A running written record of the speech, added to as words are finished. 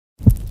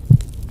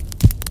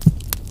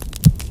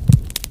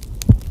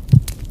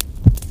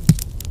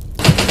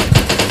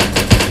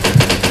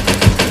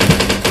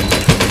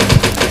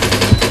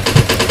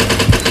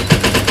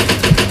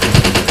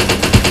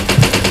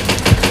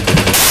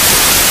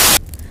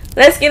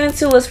Let's get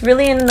into what's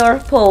really in the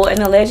North Pole and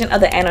the legend of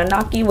the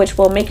Anunnaki, which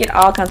will make it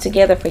all come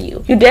together for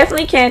you. You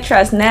definitely can't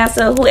trust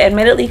NASA, who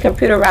admittedly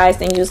computerized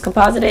and used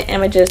composited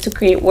images to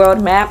create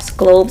world maps,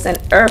 globes, and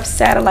Earth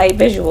satellite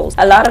visuals.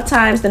 A lot of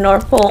times the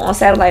North Pole on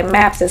satellite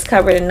maps is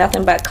covered in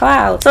nothing but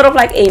clouds, sort of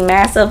like a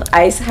massive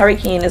ice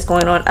hurricane is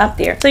going on up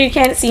there, so you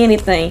can't see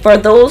anything. For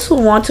those who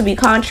want to be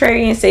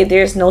contrary and say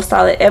there's no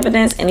solid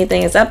evidence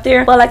anything is up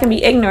there, well, I can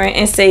be ignorant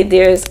and say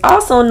there's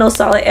also no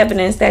solid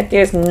evidence that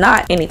there's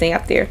not anything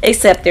up there,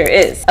 except there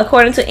is.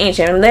 According to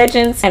ancient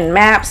legends and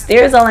maps,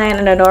 there's a land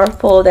in the North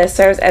Pole that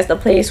serves as the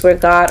place where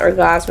God or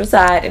gods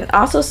reside, and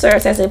also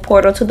serves as a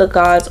portal to the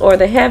gods or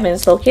the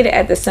heavens, located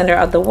at the center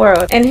of the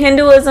world. In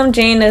Hinduism,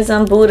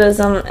 Jainism,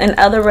 Buddhism, and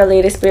other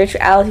related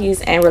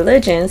spiritualities and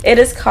religions, it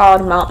is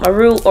called Mount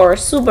Meru or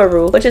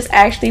Subaru, which is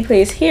actually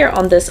placed here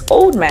on this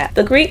old map.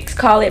 The Greeks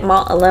call it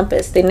Mount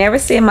Olympus. They never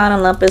say Mount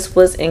Olympus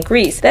was in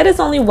Greece. That is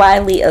only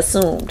widely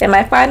assumed. In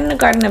my Finding the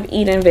Garden of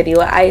Eden video,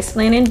 I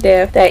explain in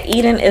depth that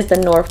Eden is the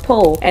North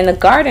Pole, and the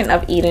Garden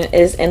of Eden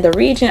is in the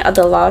region of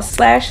the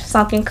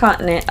lost/sunken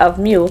continent of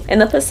Mu in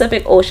the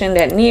Pacific Ocean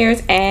that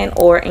nears and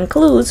or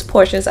includes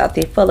portions of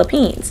the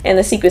Philippines. In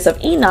the Secrets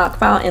of Enoch,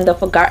 found in the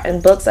Forgotten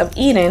Books of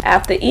Eden,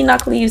 after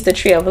Enoch leaves the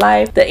Tree of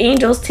Life, the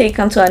angels take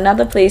him to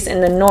another place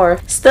in the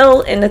north,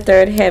 still in the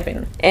third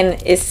heaven.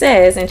 And it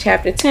says in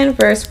chapter 10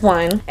 verse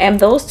 1, "And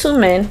those two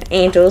men,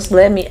 angels,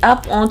 led me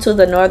up onto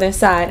the northern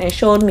side and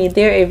showed me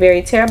there a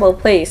very terrible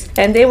place,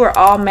 and they were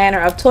all manner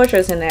of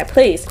tortures in that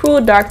place,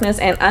 cruel darkness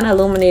and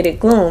unilluminated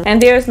gloom,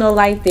 and there is no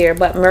light there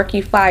but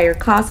murky fire,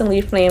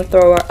 constantly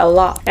flamethrower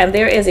aloft, and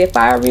there is a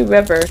fiery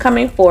river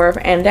coming forth,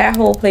 and that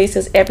whole place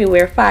is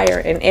everywhere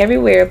fire, and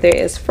everywhere there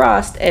is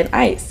frost and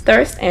ice,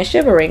 thirst and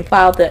shivering,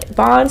 while the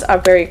bonds are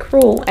very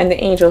cruel, and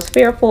the angels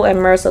fearful and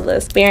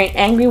merciless, bearing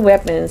angry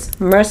weapons,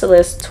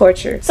 merciless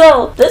torture."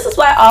 So this is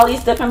why all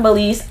these different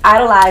beliefs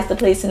idolize the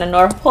place in the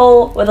North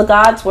Pole where the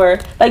gods were.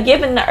 But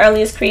given the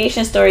earliest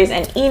creation stories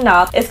and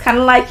Enoch, it's kind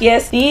of like,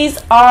 yes, these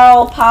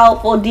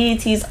all-powerful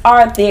deities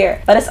are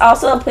there, but it's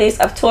also a place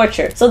of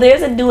torture. So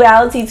there's a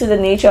duality to the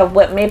nature of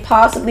what may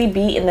possibly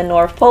be in the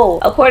North Pole.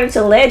 According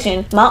to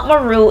legend, Mount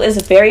Meru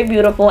is very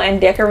beautiful and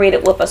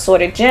decorated with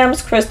assorted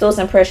gems, crystals,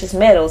 and precious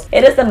metals.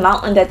 It is the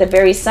mountain that the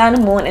very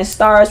sun, moon, and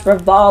stars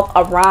revolve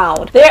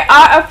around. There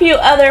are a few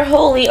other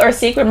holy or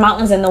sacred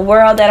mountains in the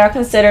world that are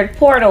considered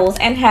portals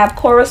and have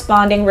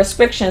corresponding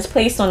restrictions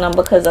placed on them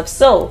because of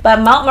so, but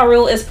Mount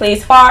Meru is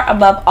placed far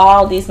above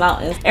all these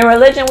mountains. In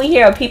religion, we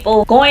hear of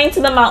people going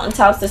to the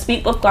mountaintops to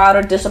speak with God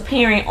or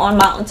disappearing on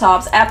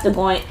mountaintops after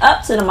going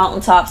up to the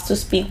mountaintops to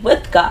speak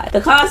with God.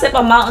 The concept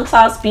of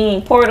mountaintops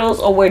being portals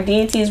or where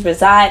deities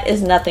reside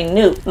is nothing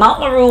new. Mount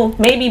Meru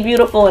may be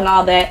beautiful and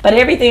all that, but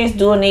everything is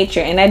dual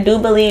nature, and I do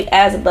believe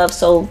as above,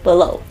 so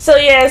below. So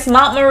yes,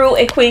 Mount Meru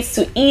equates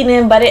to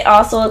Eden, but it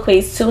also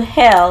equates to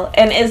hell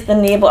and is the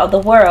navel of the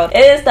world.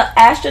 It is the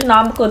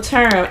astronomical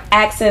term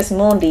axis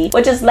mundi,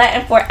 which is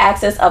Latin for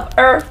axis of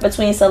earth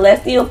between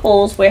celestial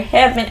poles where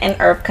heaven and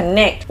earth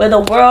connect, where the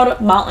world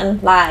mountain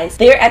lies,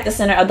 there at the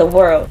center of the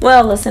world.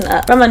 Well, listen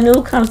up. From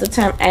Anu comes the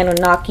term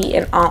Anunnaki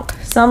and Ankh.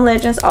 Some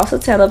legends also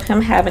tell of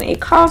him having a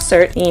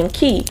consort named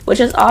Ki, which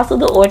is also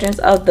the origins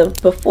of the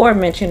before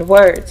mentioned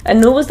words.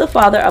 Anu was the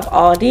father of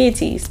all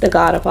deities, the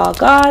god of all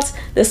gods,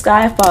 the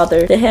sky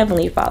father, the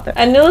heavenly father.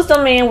 Anu's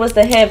domain was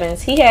the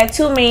heavens. He had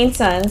two main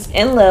sons,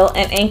 Enlil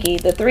and Enki.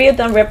 The three of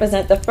them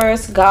represent the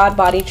first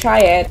god-body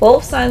triad.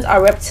 Both sons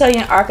are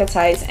reptilian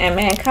archetypes, and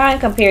mankind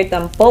compared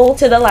them both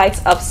to the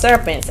likes of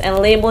serpents and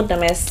labeled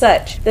them as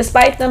such.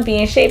 Despite them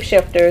being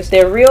shapeshifters,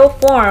 their real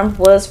form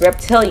was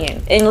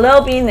reptilian.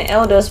 Enlil, being the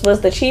eldest,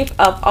 was the chief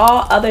of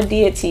all other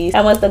deities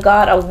and was the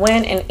god of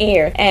wind and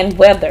air and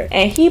weather,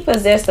 and he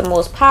possessed the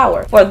most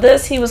power. For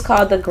this he was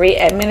called the Great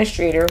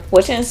Administrator,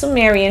 which in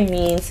Sumerian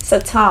means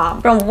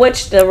Satan, from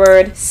which the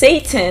word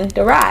Satan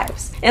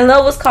derives.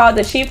 Enlil was called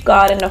the chief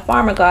god and the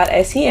farmer god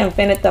as he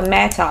invented the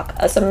mattock,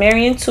 a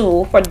Sumerian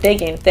tool for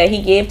digging that he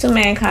gave to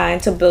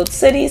mankind to build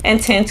cities and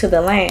tend to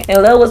the land.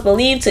 Enlil was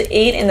believed to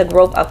aid in the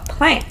growth of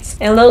plants.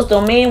 Enlil's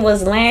domain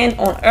was land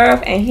on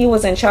earth, and he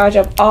was in charge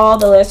of all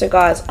the lesser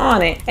gods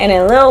on it. And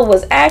Enlil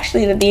was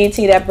actually the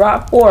deity that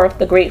brought forth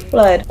the Great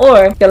Flood,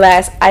 or the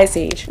last ice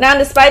age. Now,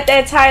 despite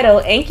that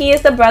title, Enki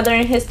is the brother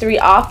in history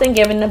often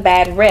given the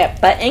bad rep,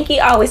 but Enki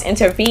always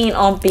intervened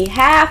on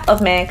behalf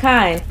of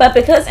mankind. But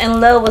because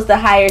Enlil was the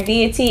higher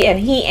deity and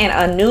he and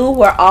Anu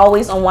were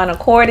always on one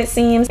accord, it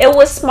seems, it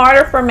was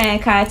smarter for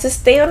mankind to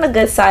stay on the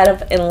good side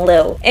of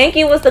Enlil.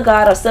 Enki was the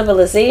god of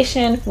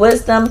civilization,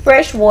 wisdom,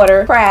 fresh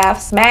water,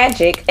 crafts,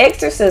 magic,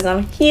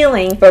 exorcism,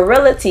 healing,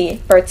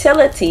 virility,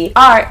 fertility,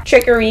 art,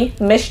 trickery,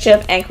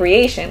 mischief, and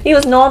creation. He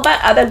was known by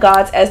other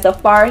gods as the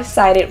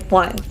far-sighted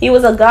one. He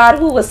was a god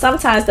who was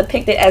sometimes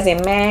depicted as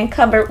a man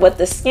covered with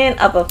the skin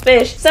of a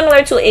fish,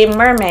 similar to a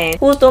merman,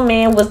 whose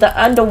domain was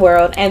the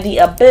underworld and the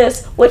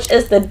abyss, which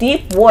is the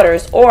deep waters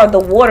waters or the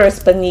waters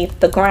beneath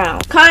the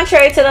ground.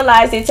 Contrary to the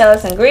lies they tell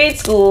us in grade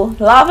school,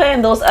 lava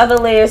and those other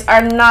layers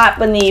are not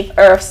beneath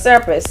Earth's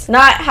surface.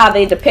 Not how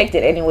they depict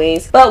it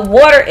anyways, but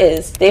water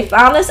is. They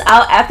found this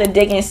out after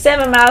digging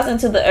 7 miles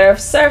into the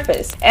Earth's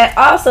surface. And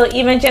also,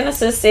 even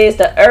Genesis says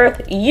the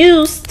Earth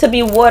used to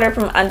be water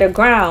from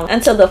underground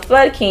until the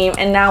flood came,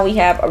 and now we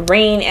have a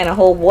rain and a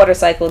whole water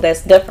cycle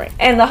that's different.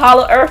 And the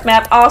hollow Earth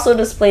map also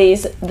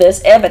displays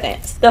this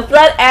evidence. The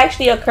flood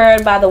actually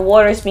occurred by the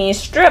waters being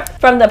stripped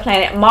from the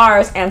planet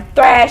Mars and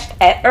thrashed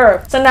at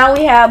Earth. So now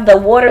we have the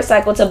water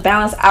cycle to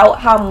balance out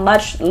how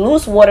much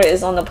loose water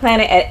is on the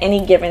planet at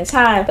any given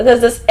time,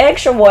 because this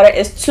extra water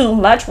is too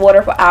much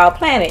water for our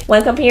planet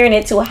when comparing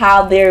it to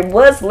how there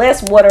was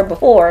less water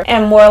before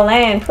and more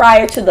land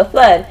prior to the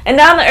flood. And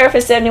now the Earth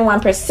is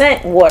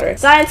 71% water.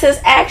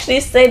 Scientists actually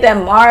say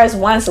that Mars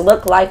once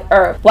looked like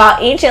Earth, while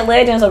ancient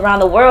legends around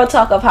the world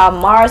talk of how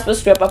Mars was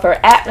stripped of her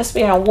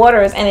atmosphere and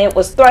waters and it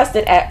was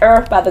thrusted at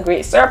Earth by the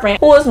great serpent,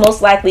 who was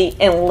most likely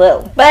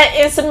Enlil. But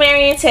in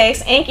Sumerian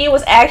texts, Enki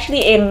was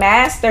actually a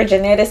master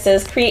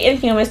geneticist, creating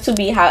humans to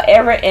be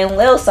however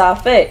Enlil saw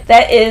fit.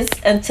 That is,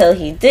 until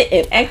he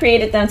didn't, and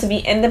created them to be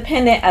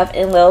independent of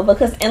Enlil,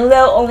 because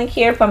Enlil only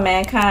cared for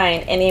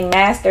mankind in a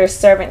master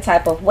servant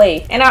type of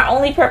way, and our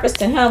only purpose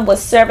to him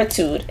was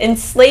servitude,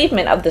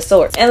 enslavement of the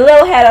sort.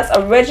 Enlil had us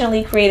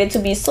originally created to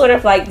be sort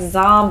of like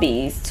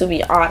zombies, to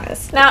be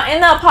honest. Now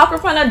in the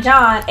Apocrypha of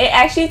John, it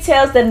actually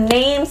tells the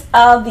names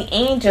of the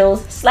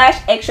angels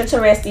 /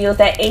 extraterrestrials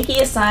that Enki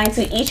assigned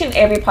to each and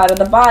every part of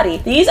the body.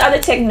 These are the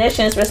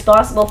technicians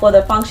responsible for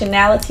the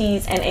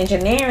functionalities and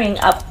engineering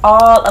of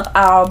all of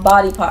our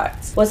body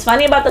parts. What's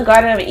funny about the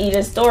Garden of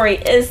Eden story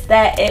is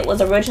that it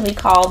was originally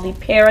called the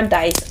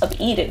Paradise of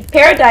Eden.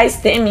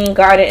 Paradise didn't mean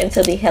garden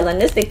until the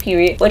Hellenistic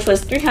period, which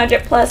was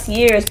 300 plus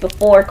years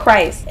before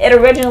Christ. It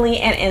originally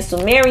and in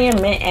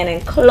Sumerian meant an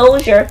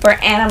enclosure for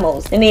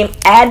animals. The name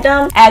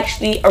Adam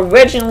actually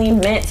originally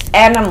meant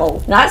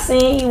animal. Not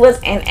saying he was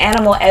an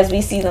animal as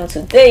we see them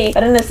today,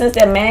 but in the sense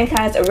that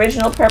mankind's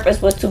original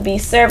purpose was to be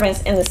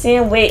servants, in the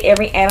same way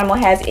every animal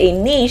has a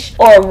niche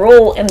or a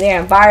role in their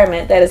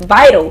environment that is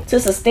vital to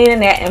sustaining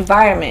that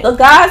environment. The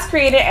gods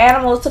created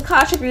animals to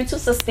contribute to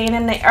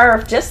sustaining the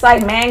earth, just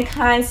like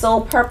mankind's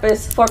sole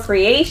purpose for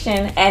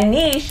creation and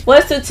niche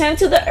was to tend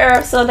to the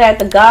earth so that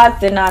the gods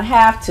did not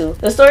have to.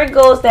 The story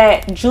goes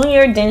that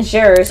junior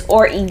dangers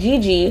or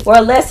Igigi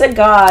were lesser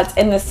gods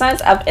in the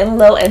sons of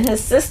Enlil and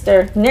his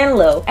sister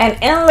Ninlo,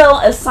 and Enlil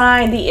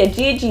assigned the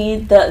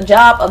Igigi the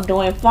job of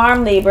doing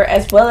farm labor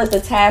as well as the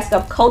task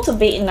of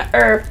cultivating the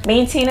earth,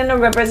 maintaining the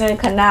rivers and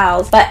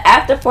canals. But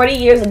after 40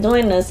 years of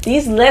doing this,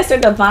 these lesser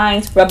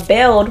divines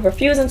rebelled,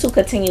 refusing to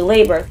continue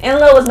labor.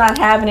 Enlil was not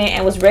having it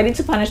and was ready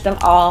to punish them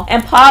all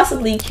and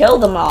possibly kill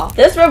them all.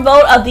 This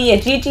revolt of the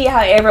Igigi,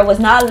 however, was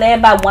not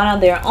led by one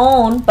of their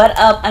own, but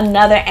of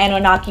another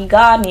Anunnaki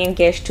god named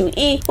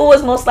Gesh-2-E, who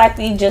was most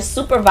likely just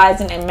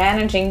supervising and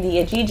managing the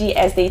Igigi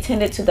as they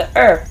tended to the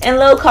earth.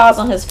 Enlil calls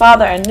on his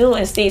father Anu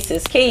and states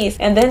his case,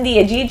 and then the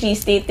Igigi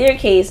state their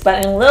case,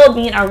 but Enlil,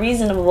 being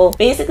unreasonable,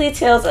 basically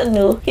tells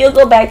Anu he'll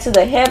go back to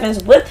the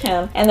heavens with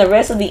him and the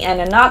rest of the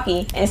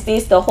Anunnaki, and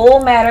states the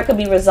whole matter could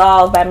be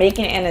resolved by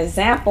making an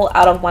example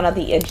out of one of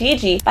the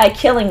Igigi by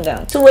killing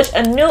them. To which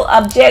Anu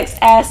objects,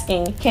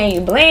 asking, can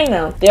you blame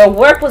them? Their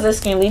work was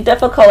extremely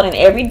difficult, and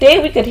every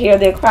day we could hear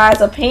their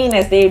cries of pain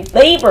as they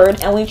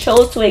labored, and we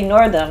chose to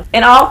ignore them.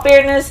 In all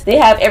fairness, they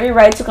have every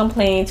right to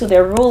complain to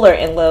their ruler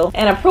Enlil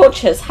and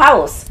approach his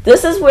house.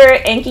 This is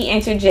where Enki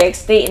interjects,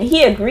 stating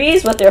he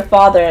agrees with their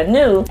father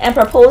Anu and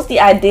proposed the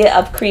idea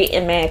of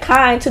creating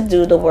mankind to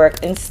do the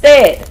work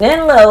instead.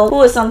 Ninlo,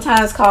 who is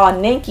sometimes called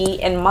Ninki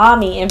and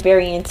Mommy in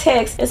varying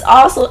texts, is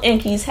also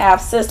Enki's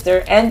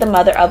half-sister and the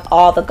mother of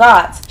all the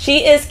gods.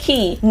 She is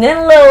key.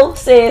 Ninlo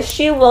says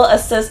she will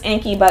assist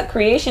Enki, but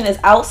creation is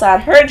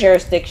outside her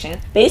jurisdiction.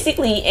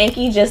 Basically,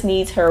 Enki just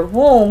needs her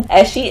womb,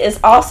 as she is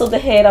also the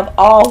head of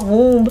all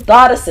womb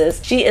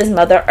goddesses. She is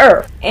Mother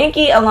Earth.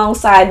 Enki,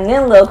 alongside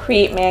Ninlo,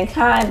 create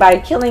mankind by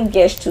killing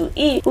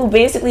Gesh-2-E, who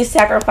basically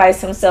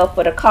sacrificed himself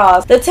for the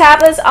cause. The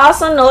tablets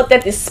also note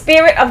that the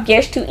spirit of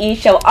Gesh-2-E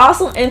shall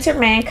also enter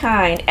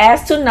mankind,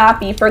 as to not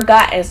be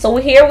forgotten. So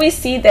here we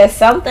see that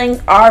some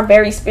things are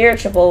very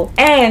spiritual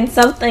and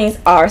some things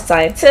are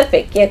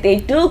scientific, yet they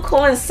do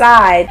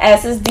coincide,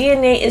 as his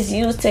DNA is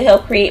used to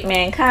help create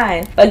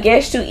mankind. But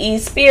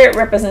Gesh-2-E's spirit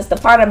represents the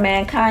part of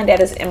mankind that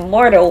is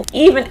immortal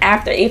even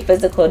after a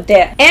physical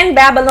death. In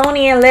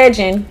Babylonian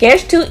legend,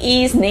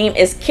 Gesh-2-E's name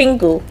is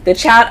Kingu, the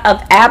child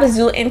of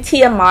Abzu and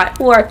Tiamat,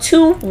 who are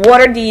two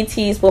water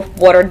deities with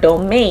water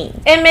domain.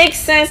 It makes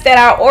sense that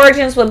our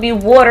origins would be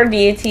water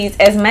deities,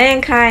 as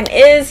mankind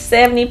is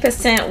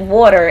 70%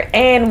 water,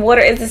 and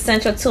water is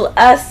essential to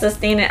us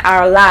sustaining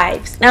our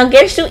lives. Now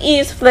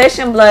Gesh-2-E's flesh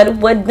and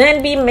blood would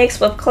then be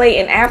mixed with clay,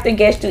 and after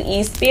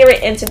Gesh-2-E's spirit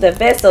entered the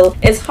vessel,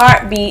 its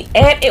heart beat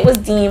and it was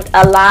deemed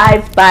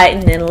alive by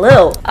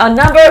Ninlil. A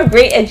number of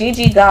great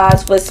Igigi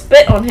gods would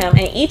spit on him,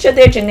 and each of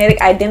their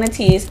genetic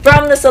identities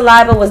from the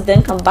saliva was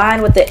then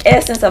combined with the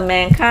essence of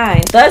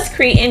mankind, thus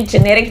creating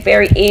genetic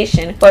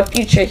variation for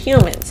future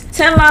humans.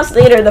 10 months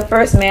later, the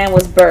first man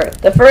was birthed.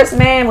 The first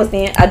man was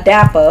named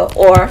Adapa,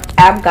 or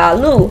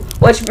Abgalu,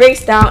 which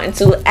breaks down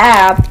into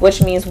Ab,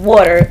 which means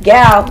water,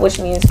 Gal, which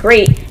means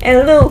great,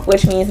 and Lu,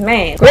 which means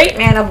man. Great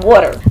man of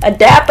water.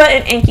 Adapa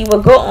and Enki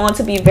would go on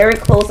to be very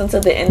close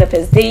until the end of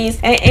his days,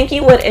 and Enki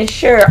would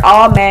ensure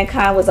all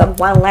mankind was of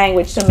one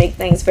language to make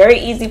things very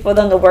easy for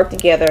them to work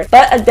together.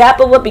 But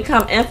Adapa would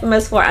become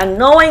infamous for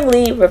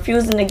unknowingly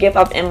refusing the gift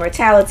of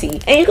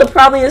immortality. And you could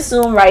probably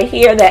assume right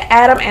here that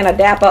Adam and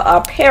Adapa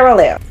are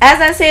parallel. As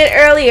I said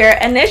earlier,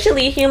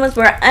 initially humans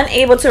were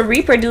unable to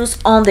reproduce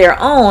on their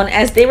own,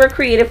 as they were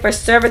created for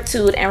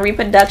servitude, and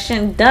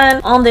reproduction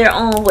done on their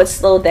own would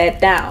slow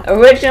that down.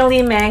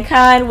 Originally,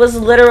 mankind was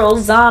literal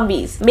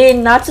zombies, made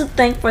not to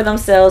think for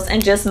themselves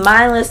and just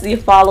mindlessly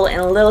follow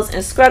Enlil's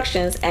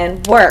instructions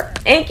and work.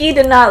 Enki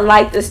did not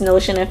like this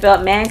notion and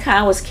felt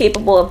mankind was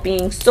capable of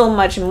being so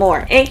much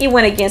more. Enki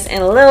went against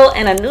Enlil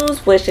and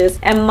Anu's wishes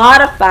and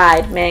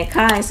modified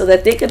mankind so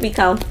that they could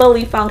become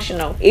fully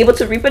functional, able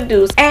to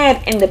reproduce,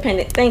 and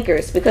independent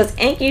thinkers, because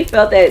Enki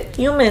felt that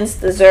humans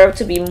deserved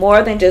to be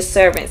more than just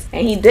servants,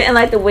 and he didn't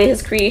like the way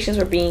his creations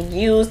were being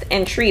used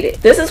and treated.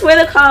 This is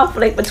where the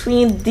conflict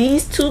between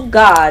these two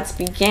gods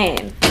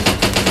began.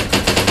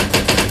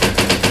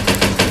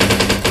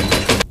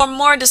 For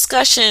more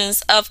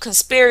discussions of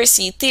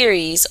conspiracy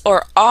theories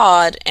or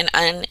odd and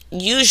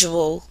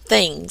unusual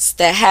things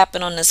that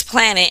happen on this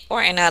planet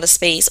or in outer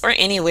space or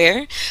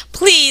anywhere,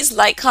 please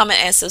like,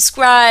 comment, and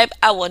subscribe.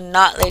 I will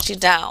not let you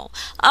down.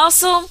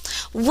 Also,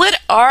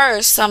 what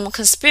are some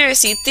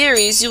conspiracy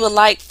theories you would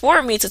like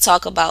for me to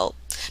talk about?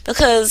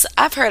 Because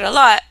I've heard a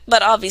lot,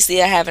 but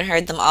obviously I haven't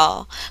heard them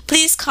all.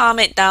 Please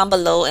comment down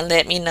below and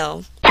let me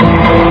know.